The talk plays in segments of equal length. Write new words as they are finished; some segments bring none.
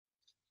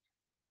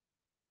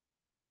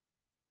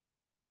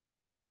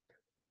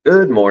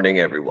Good morning,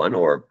 everyone,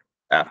 or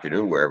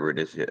afternoon, wherever it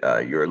is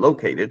you're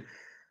located.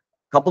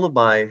 Several of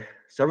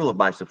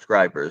my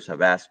subscribers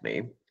have asked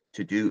me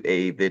to do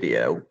a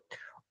video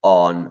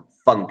on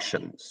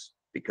functions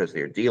because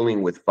they're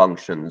dealing with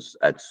functions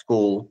at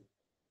school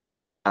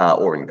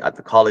at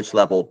the college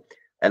level.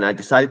 And I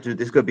decided to,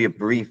 this is going to be a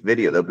brief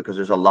video though, because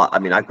there's a lot. I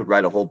mean, I could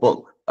write a whole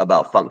book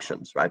about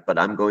functions, right? But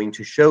I'm going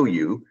to show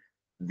you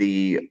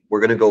we're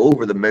going to go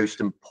over the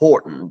most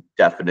important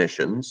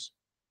definitions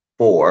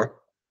for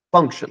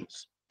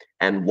functions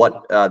and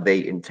what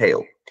they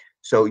entail.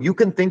 So you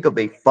can think of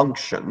a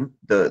function.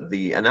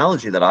 The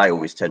analogy that I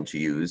always tend to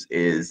use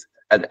is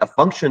a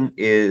function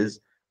is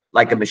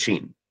like a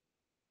machine.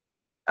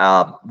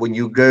 When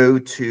you go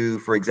to,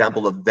 for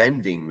example, a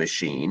vending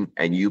machine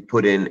and you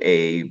put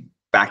in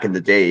back in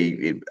the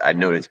day, I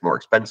know it's more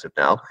expensive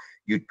now,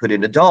 you'd put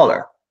in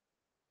 $1.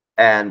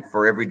 And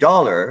for every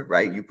dollar,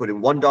 right, you put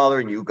in $1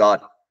 and you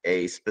got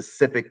a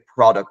specific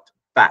product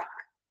back.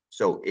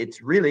 So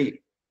it's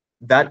really,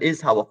 that is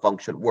how a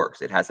function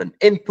works. It has an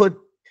input,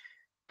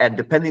 and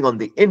depending on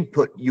the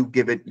input you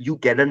give it, you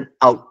get an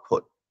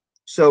output.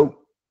 So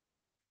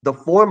the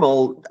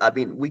formal, I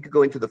mean, we could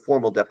go into the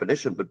formal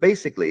definition, but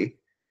basically,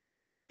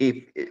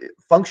 if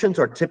functions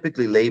are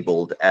typically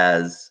labeled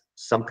as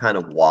some kind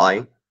of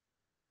y,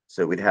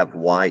 so we'd have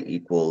y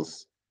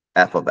equals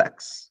f of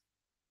x.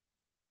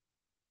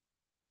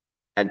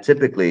 And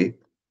typically,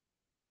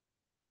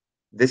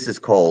 this is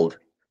called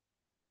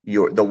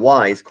the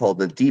y is called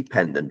the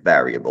dependent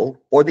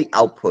variable, or the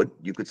output.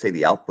 You could say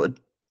the output,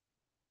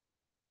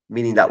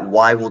 meaning that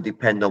y will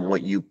depend on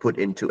what you put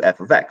into f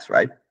of x,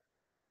 right?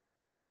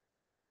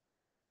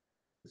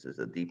 This is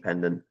a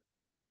dependent.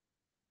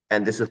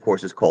 And this, of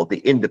course, is called the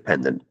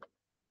independent,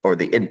 or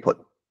the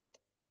input.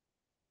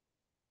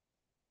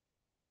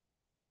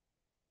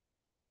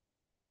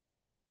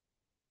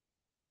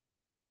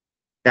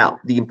 Now,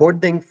 the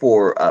important thing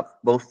for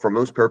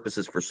most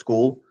purposes for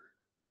school,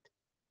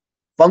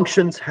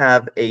 functions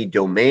have a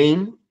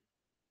domain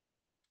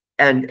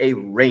and a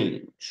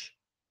range.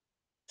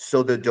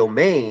 So the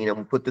domain, I'm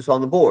going to put this on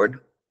the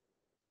board.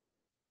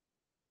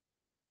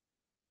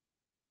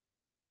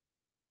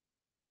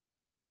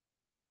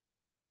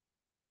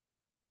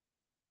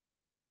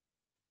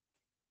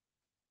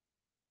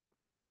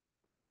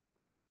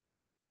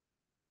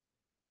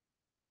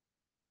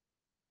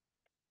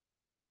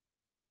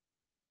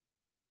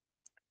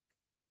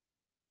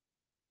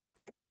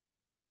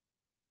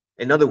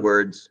 In other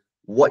words,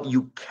 what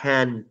you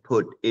can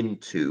put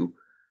into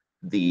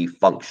the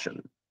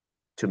function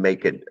to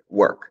make it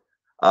work.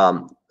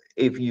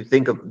 If you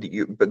think of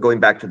but going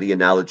back to the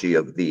analogy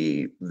of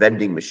the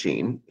vending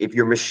machine, if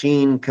your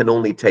machine can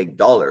only take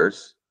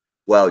dollars,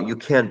 well, you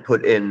can't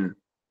put in.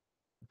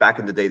 Back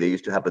in the day, they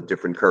used to have a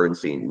different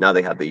currency. Now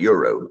they have the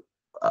euro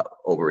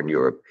over in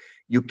Europe.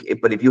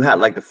 But if you had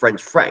like the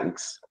French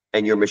francs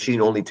and your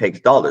machine only takes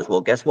dollars,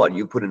 well, guess what?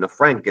 You put in a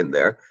franc in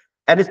there,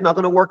 and it's not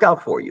going to work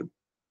out for you.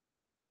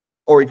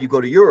 Or if you go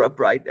to Europe,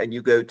 right, and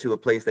you go to a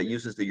place that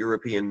uses the euro,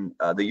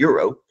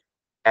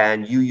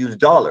 and you use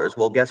dollars,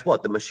 well, guess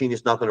what? The machine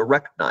is not going to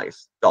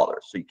recognize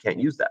dollars, so you can't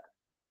use that.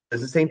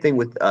 It's the same thing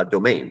with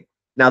domain.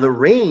 Now, the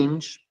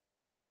range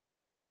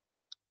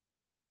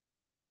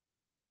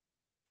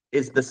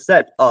is the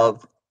set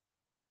of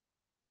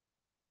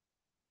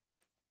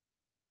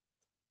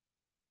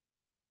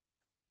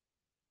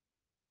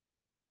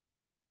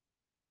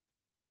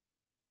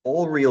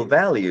all real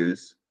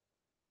values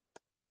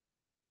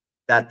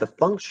that the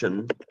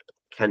function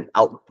can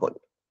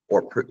output,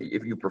 or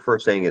if you prefer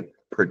saying it,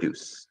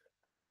 produce.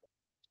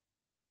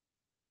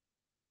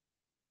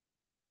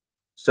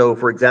 So,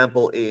 for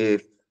example,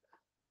 if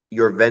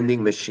your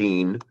vending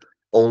machine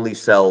only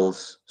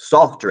sells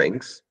soft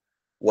drinks,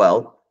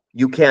 well,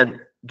 you can't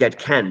get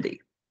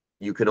candy.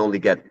 You can only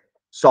get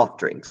soft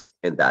drinks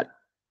in that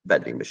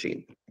vending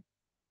machine,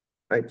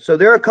 right? So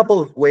there are a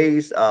couple of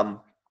ways.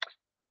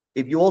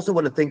 If you also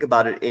want to think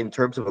about it in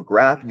terms of a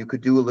graph, you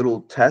could do a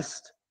little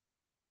test.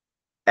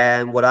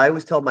 And what I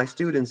always tell my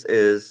students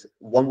is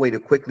one way to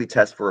quickly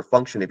test for a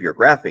function if you're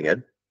graphing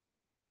it,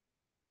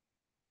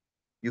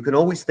 you can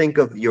always think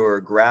of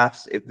your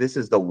graphs, if this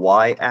is the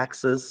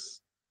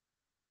y-axis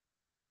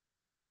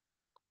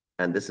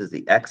and this is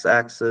the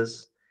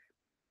x-axis.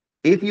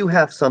 If you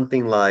have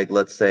something like,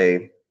 let's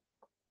say,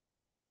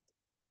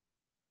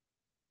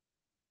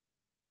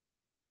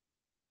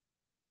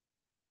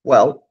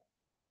 well,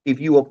 if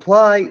you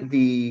apply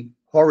the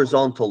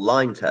horizontal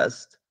line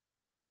test,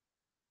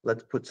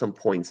 let's put some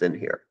points in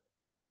here.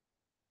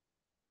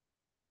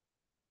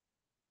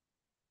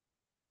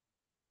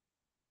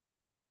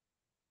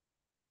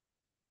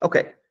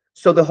 Okay,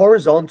 so the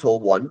horizontal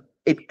one,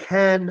 it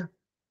can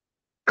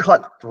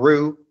cut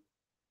through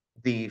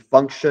the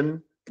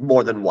function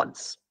more than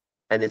once,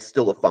 and it's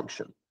still a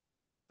function.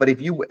 But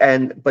if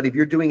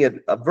you're doing it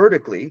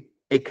vertically,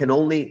 it can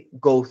only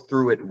go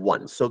through it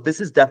once. So this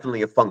is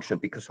definitely a function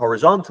because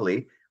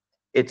horizontally,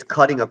 it's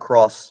cutting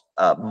across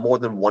more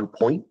than one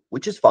point,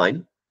 which is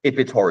fine if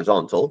it's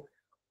horizontal.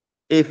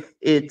 If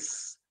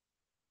it's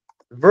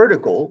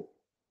vertical,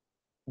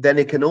 then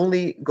it can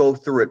only go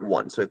through it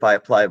once. So if I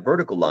apply a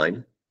vertical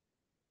line,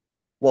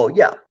 well,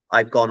 yeah,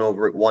 I've gone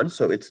over it once,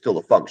 so it's still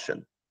a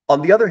function.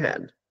 On the other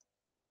hand,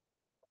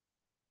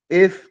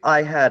 if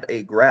I had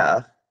a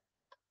graph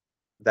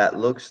that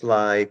looks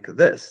like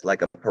this,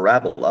 like a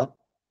parabola,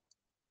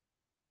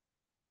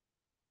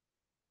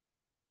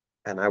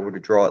 and I were to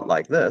draw it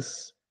like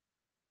this,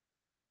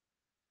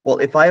 well,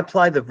 if I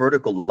apply the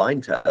vertical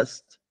line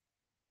test,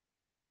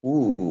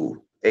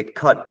 ooh, it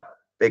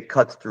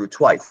cuts through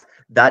twice.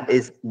 That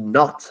is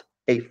not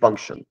a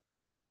function,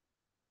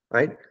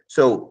 right?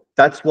 So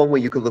that's one way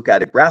you could look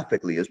at it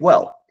graphically as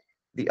well.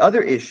 The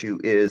other issue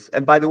is,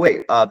 and by the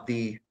way,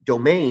 the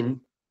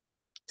domain,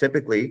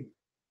 typically,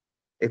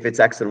 if it's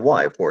x and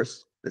y, of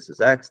course, this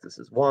is x, this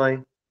is y.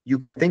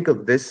 You think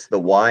of this, the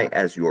y,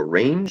 as your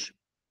range.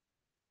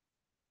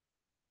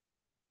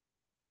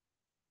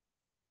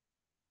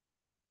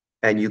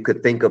 And you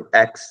could think of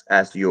x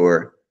as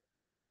your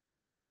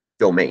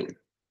domain.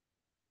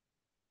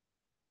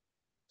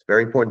 It's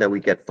very important that we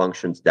get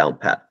functions down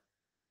pat,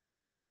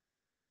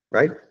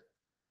 right?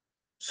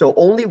 So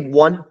only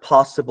one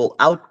possible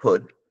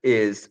output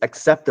is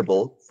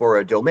acceptable for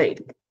a domain,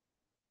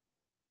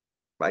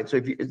 right? So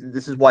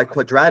this is why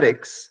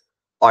quadratics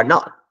are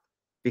not,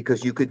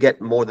 because you could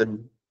get more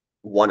than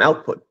one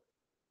output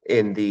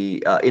in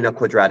a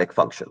quadratic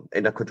function,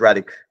 in a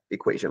quadratic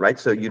equation, right?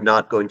 So you're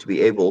not going to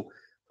be able,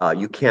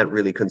 you can't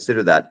really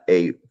consider that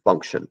a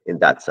function in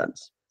that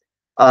sense.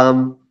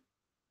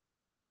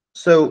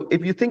 So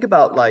if you think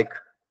about like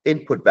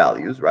input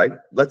values, right?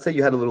 Let's say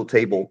you had a little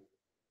table,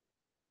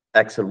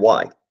 X and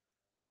Y.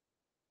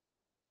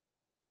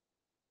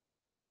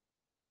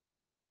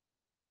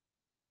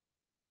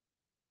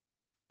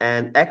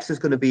 And X is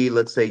going to be,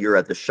 let's say you're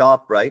at the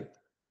shop, right?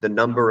 The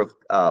number of,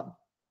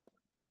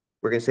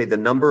 we're going to say the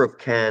number of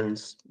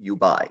cans you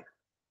buy.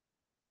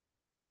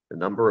 The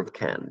number of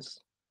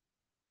cans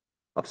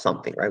of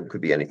something, right? It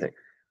could be anything.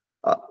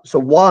 So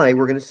Y,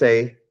 we're going to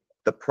say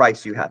the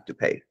price you have to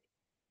pay.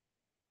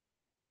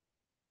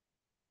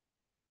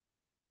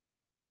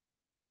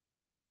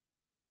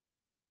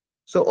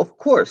 So of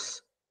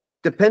course,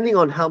 depending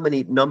on how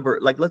many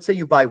like let's say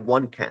you buy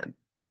one can,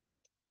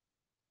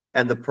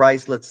 and the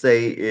price, let's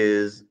say,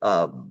 is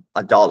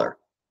 $1.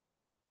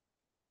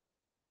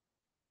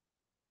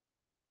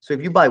 So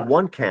if you buy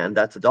one can,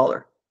 that's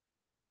 $1.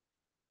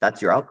 That's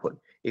your output.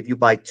 If you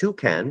buy two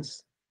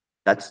cans,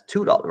 that's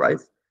 $2, right?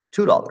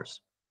 $2.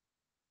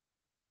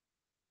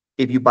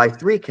 If you buy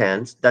three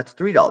cans, that's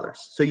 $3.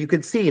 So you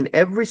can see in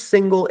every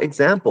single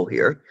example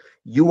here,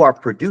 you are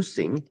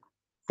producing,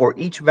 for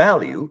each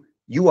value,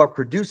 you are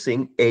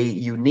producing a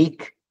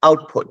unique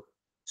output.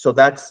 So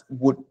that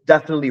would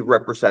definitely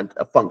represent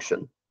a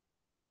function.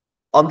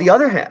 On the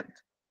other hand,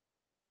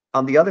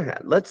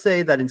 let's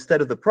say that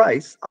instead of the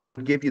price, I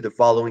would give you the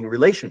following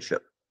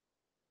relationship.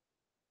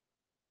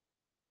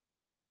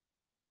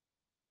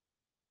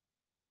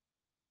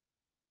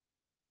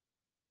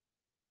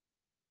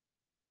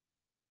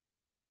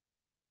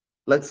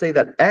 Let's say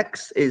that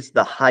X is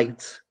the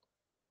height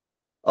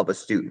of a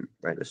student,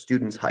 right? A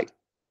student's height.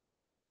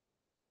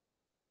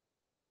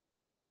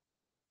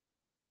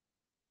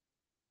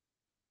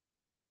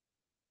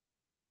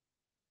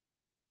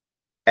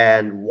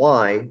 And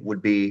Y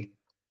would be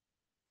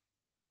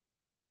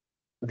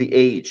the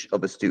age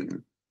of a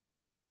student.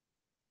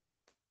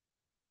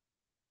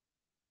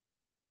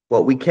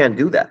 Well, we can't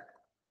do that,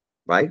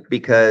 right?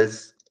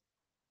 Because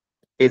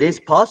it is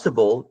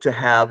possible to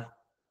have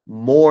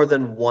more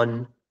than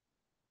one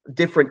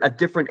at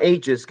different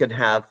ages can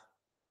have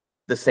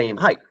the same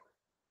height.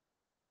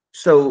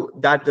 So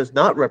that does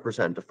not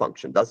represent a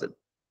function, does it?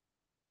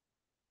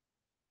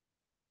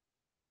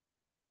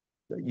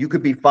 You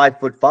could be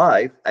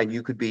 5'5" and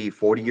you could be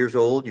 40 years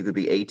old, you could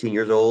be 18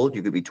 years old,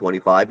 you could be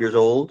 25 years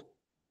old.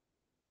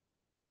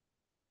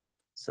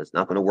 So it's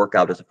not going to work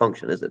out as a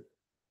function, is it?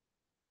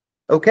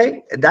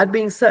 Okay, that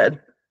being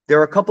said, there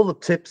are a couple of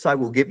tips I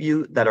will give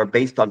you that are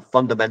based on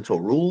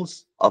fundamental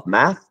rules of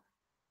math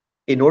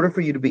in order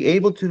for you to be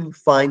able to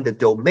find the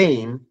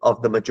domain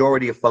of the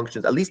majority of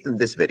functions, at least in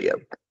this video.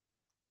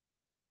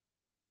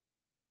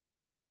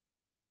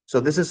 So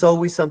this is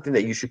always something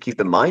that you should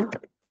keep in mind.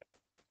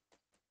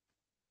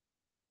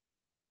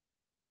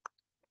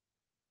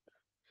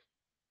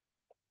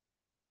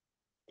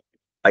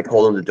 I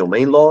call them the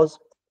domain laws.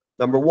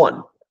 Number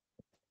one,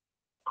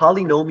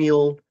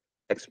 polynomial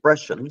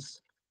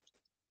expressions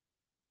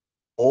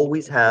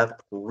always have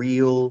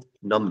real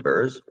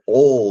numbers,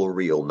 all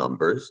real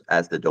numbers,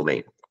 as the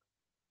domain.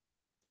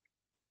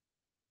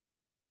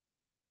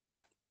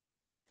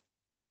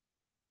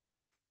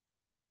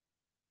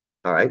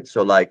 All right,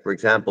 so like, for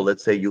example,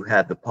 let's say you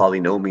have the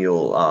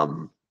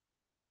polynomial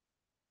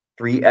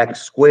 3x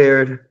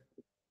squared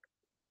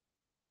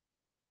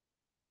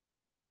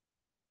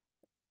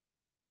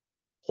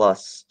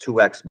plus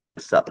 2x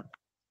minus 7.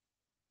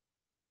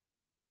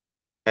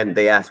 And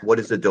they ask, what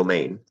is the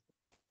domain?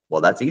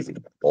 Well, that's easy,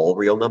 all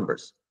real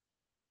numbers.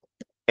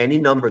 Any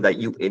number that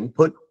you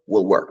input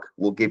will work,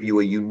 will give you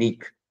a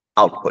unique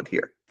output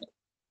here.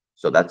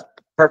 So that's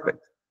perfect.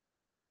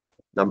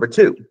 Number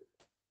two,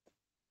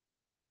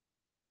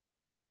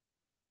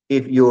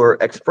 if your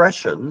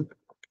expression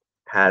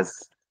has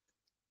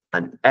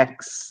an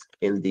x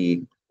in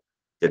the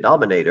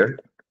denominator,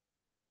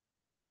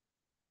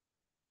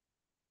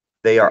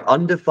 they are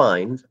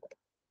undefined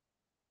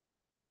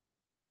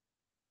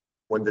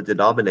when the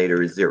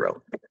denominator is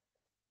 0.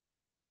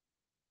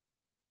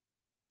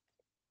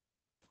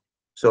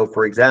 So,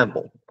 for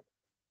example,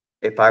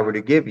 if I were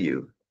to give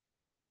you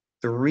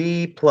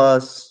 3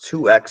 plus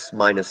 2x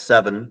minus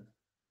 7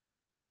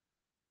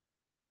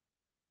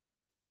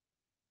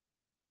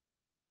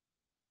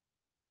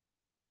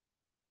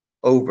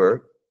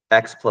 over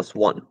x plus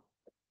 1.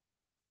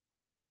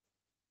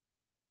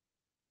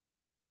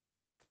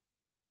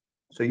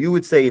 So you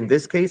would say in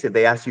this case, if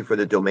they ask you for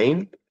the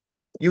domain,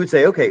 you would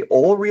say, okay,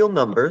 all real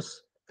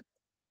numbers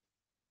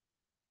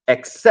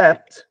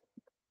except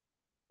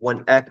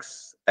when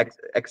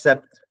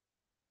except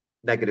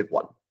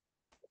 -1.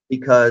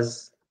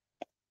 Because,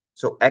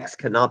 so x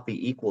cannot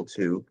be equal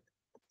to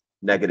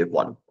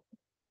 -1.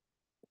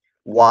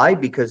 Why?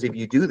 Because if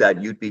you do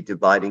that, you'd be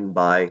dividing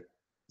by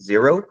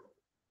 0.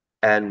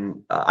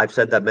 And I've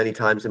said that many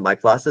times in my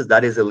classes,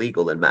 that is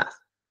illegal in math.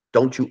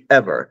 Don't you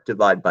ever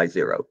divide by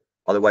 0.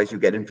 Otherwise, you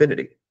get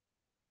infinity.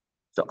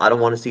 So I don't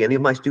want to see any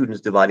of my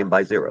students dividing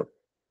by 0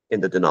 in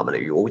the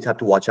denominator. You always have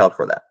to watch out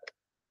for that.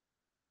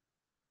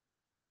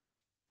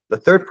 The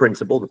third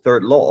principle, the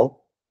third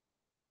law,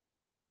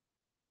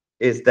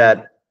 is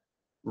that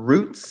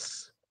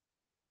roots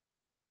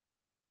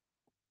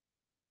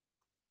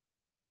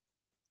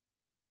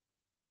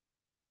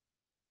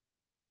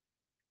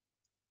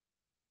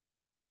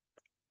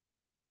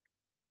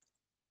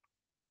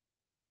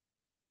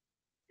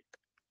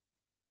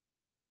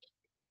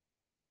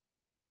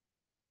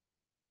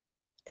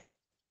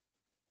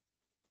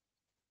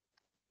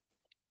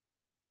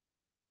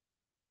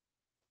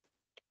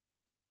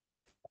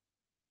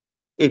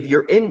if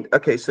you're in,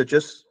 okay, so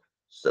just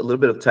a little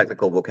bit of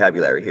technical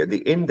vocabulary here.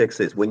 The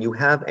index is when you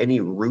have any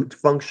root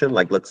function,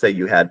 like let's say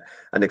you had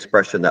an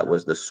expression that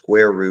was the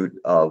square root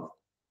of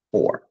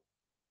 4,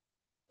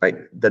 right?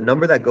 The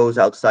number that goes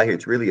outside here,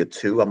 it's really a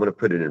 2. I'm going to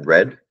put it in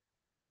red.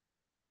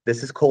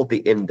 This is called the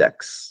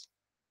index.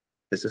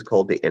 This is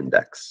called the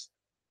index.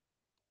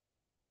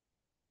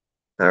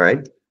 All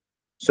right.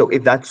 So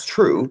if that's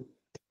true,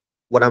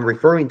 what I'm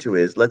referring to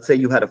is, let's say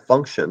you had a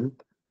function,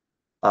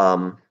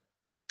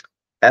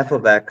 f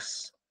of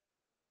x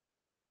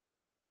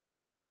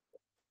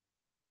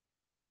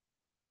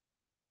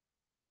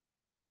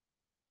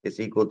is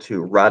equal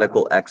to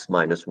radical x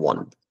minus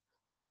 1.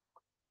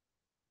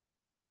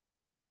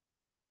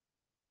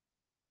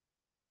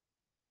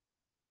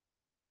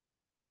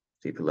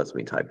 See if it lets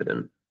me type it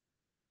in.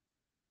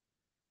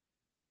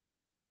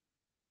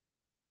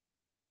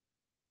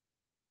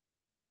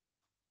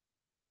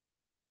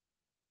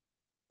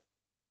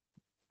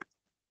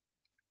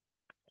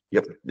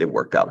 Yep, it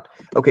worked out.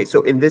 Okay,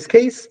 so in this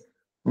case,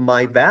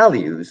 my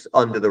values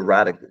under the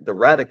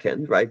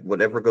radicand, right,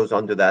 whatever goes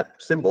under that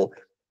symbol,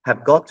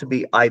 have got to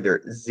be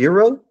either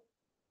 0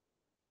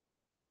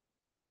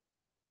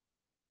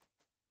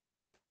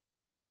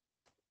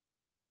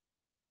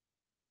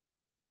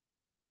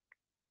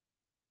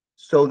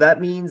 so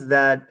that means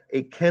that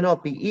it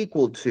cannot be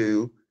equal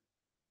to,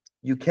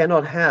 you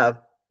cannot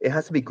have, it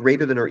has to be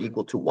greater than or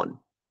equal to 1.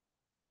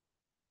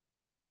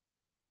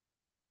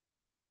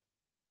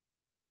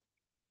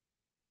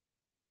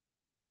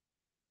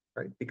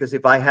 Right? Because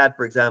if I had,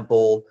 for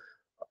example,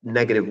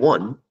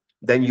 -1,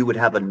 then you would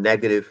have a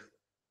negative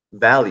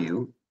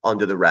value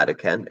under the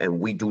radicand, and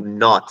we do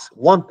not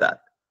want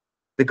that,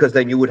 because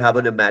then you would have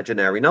an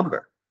imaginary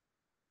number.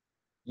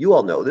 You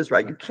all know this,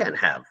 right? You can't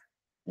have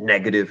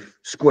negative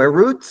square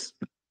roots.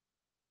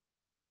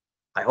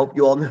 I hope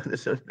you all know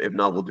this. If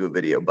not, we'll do a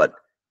video, but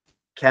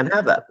can't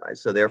have that, right?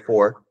 So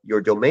therefore,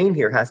 your domain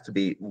here has to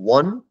be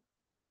 1,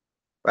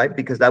 right?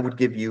 Because that would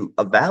give you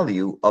a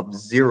value of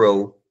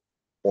 0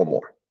 or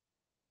more.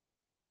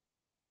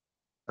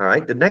 All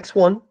right, the next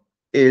one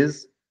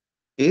is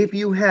if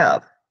you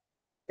have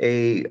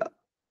a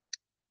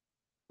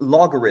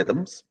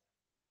logarithms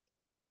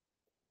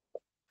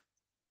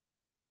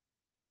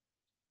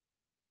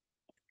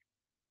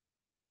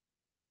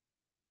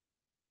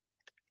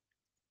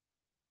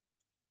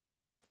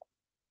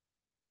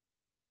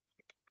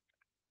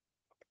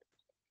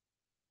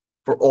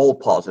for all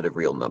positive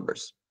real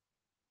numbers.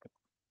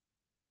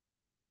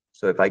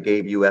 So if I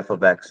gave you f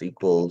of x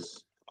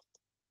equals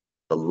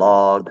the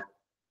log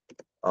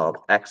of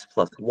x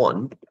plus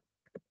 1,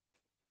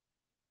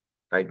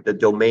 right? The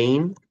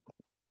domain,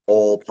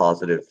 all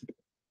positive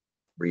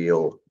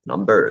real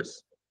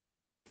numbers.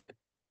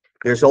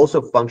 There's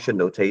also function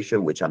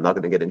notation, which I'm not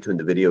going to get into in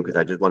the video because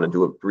I just want to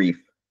do it brief,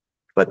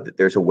 but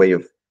there's a way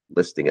of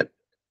listing it.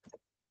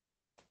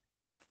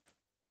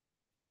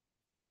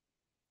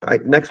 All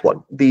right, next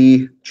one.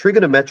 The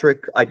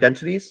trigonometric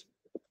identities.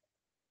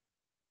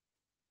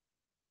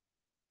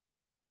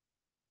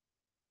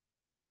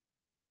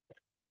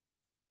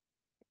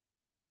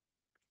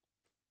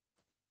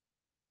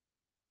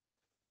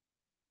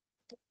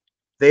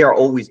 they are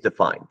always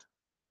defined.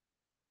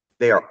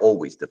 They are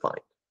always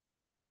defined.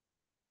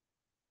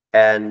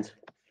 And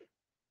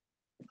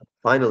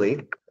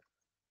finally,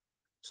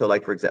 so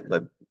like, for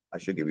example, I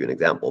should give you an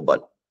example,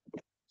 but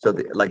so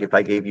like if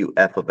I gave you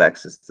f of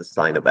x is the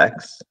sine of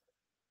x,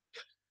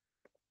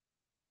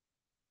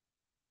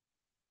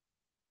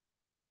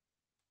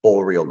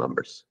 all real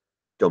numbers.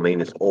 Domain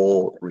is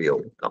all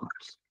real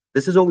numbers.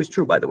 This is always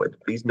true, by the way.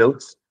 These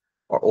notes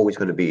are always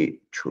going to be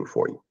true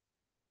for you.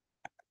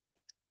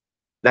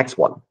 Next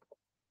one.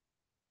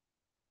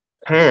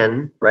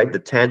 Tan, right, the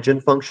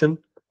tangent function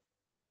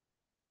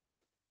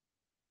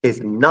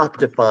is not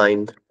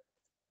defined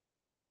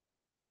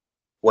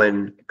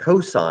when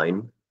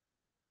cosine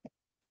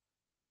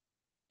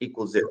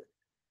equals 0.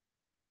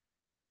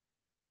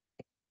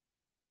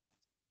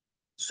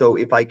 So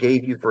if I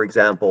gave you, for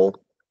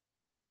example,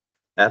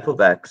 f of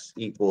x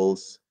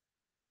equals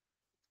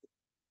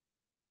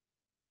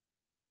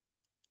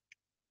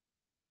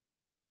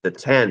the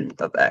tan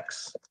of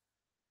x,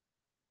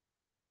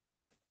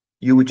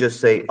 you would just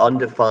say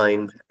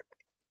undefined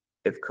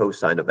if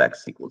cosine of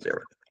x equals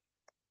 0.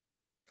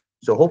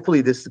 So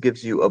hopefully this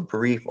gives you a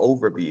brief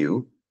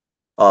overview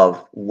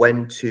of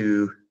what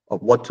to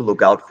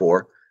look out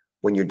for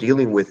when you're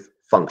dealing with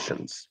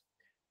functions.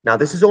 Now,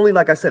 this is only,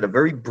 like I said, a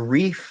very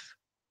brief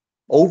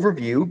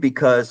overview,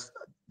 because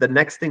the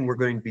next thing we're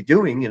going to be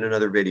doing in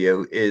another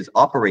video is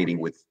operating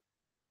with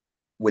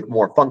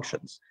more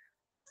functions,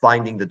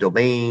 finding the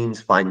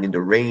domains, finding the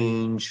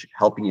range,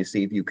 helping you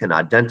see if you can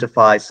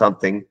identify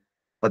something.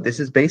 But this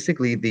is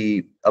basically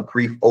a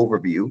brief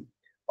overview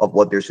of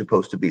what they're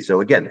supposed to be.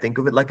 So again, think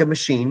of it like a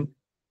machine.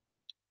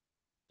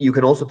 You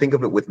can also think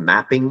of it with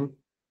mapping.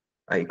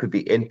 It could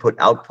be input,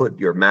 output.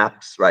 Your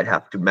maps, right,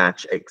 have to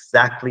match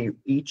exactly.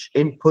 Each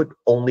input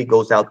only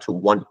goes out to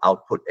one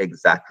output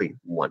exactly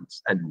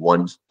once, and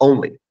once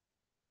only.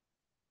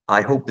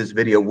 I hope this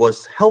video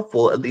was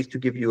helpful, at least to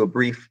give you a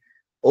brief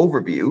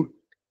overview.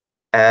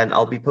 And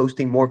I'll be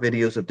posting more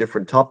videos of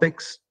different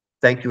topics.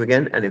 Thank you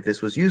again. And if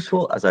this was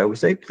useful, as I always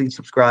say, please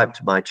subscribe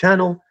to my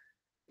channel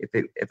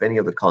if any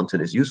of the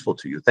content is useful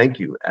to you. Thank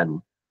you.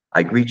 And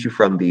I greet you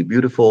from the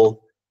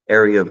beautiful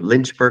area of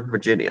Lynchburg,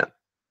 Virginia.